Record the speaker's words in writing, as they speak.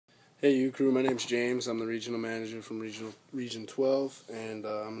Hey U Crew, my name's James. I'm the regional manager from Region 12, and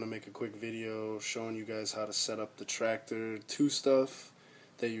I'm going to make a quick video showing you guys how to set up the Traktor 2 stuff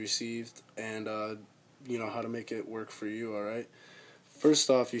that you received and how to make it work for you, alright?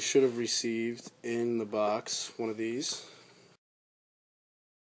 First off, you should have received in the box one of these,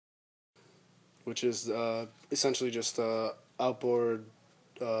 which is essentially just a outboard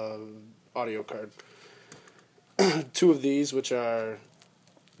audio card. Two of these, which are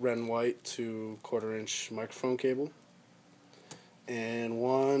red and white to 1/4-inch microphone cable, and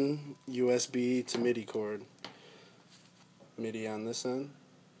one USB to MIDI cord. MIDI on this end,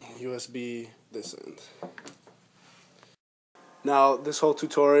 USB this end. Now, this whole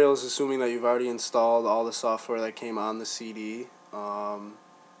tutorial is assuming that you've already installed all the software that came on the CD,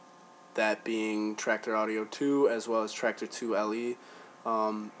 that being Traktor Audio 2 as well as Traktor 2 LE.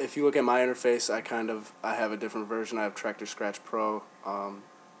 If you look at my interface, I have a different version. I have Traktor Scratch Pro,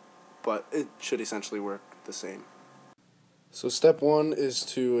 but it should essentially work the same. So step one is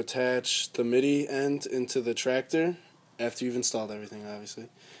to attach the MIDI end into the Traktor after you've installed everything, obviously,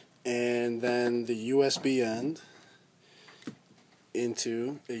 and then the USB end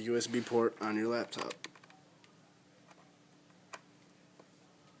into a USB port on your laptop.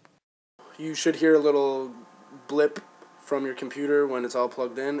 You should hear a little blip from your computer when it's all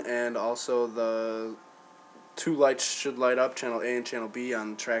plugged in, and also the two lights should light up, channel A and channel B,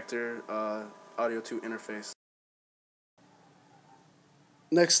 on Traktor Audio 2 interface.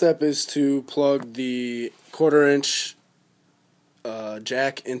 Next step is to plug the 1/4-inch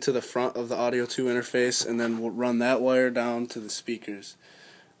jack into the front of the Audio 2 interface, and then we'll run that wire down to the speakers.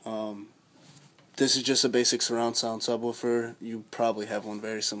 This is just a basic surround sound subwoofer. You probably have one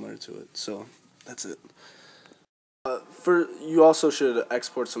very similar to it, so that's it. You also should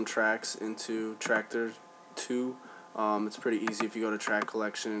export some tracks into Traktor 2. It's pretty easy. If you go to track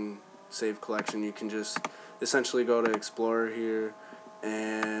collection, save collection, you can just essentially go to Explorer here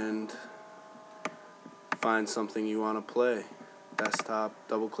and find something you want to play. Desktop,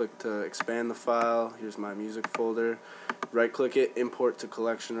 double click to expand the file. Here's my music folder. Right click it, import to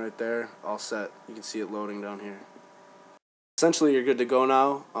collection right there. All set. You can see it loading down here. Essentially, you're good to go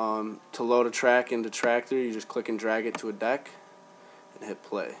now. To load a track into Traktor, you just click and drag it to a deck and hit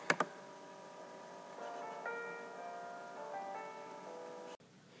play.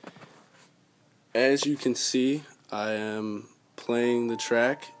 As you can see, I am playing the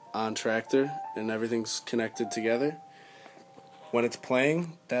track on Traktor and everything's connected together. When it's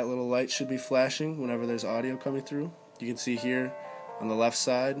playing, that little light should be flashing whenever there's audio coming through. You can see here on the left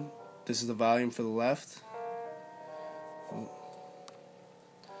side, this is the volume for the left.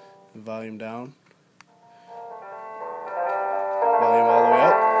 And volume down. Volume all the way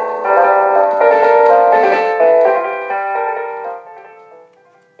up.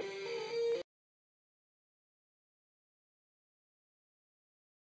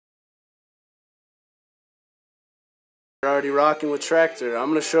 You're already rocking with Traktor. I'm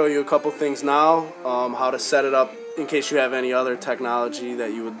going to show you a couple things now, how to set it up in case you have any other technology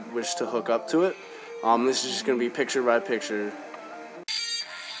that you would wish to hook up to it. This is just going to be picture by picture.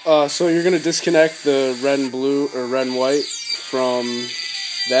 So you're going to disconnect the red and blue, or red and white, from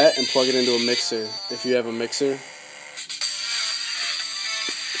that and plug it into a mixer, if you have a mixer.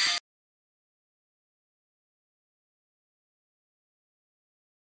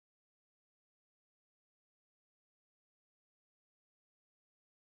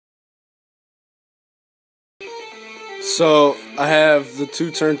 So I have the two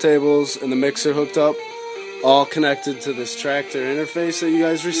turntables and the mixer hooked up, all connected to this Traktor interface that you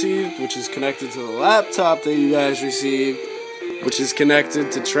guys received, which is connected to the laptop that you guys received, which is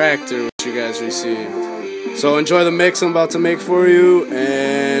connected to Traktor, which you guys received. So enjoy the mix I'm about to make for you,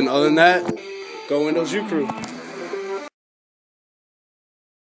 and other than that, go Windows U Crew.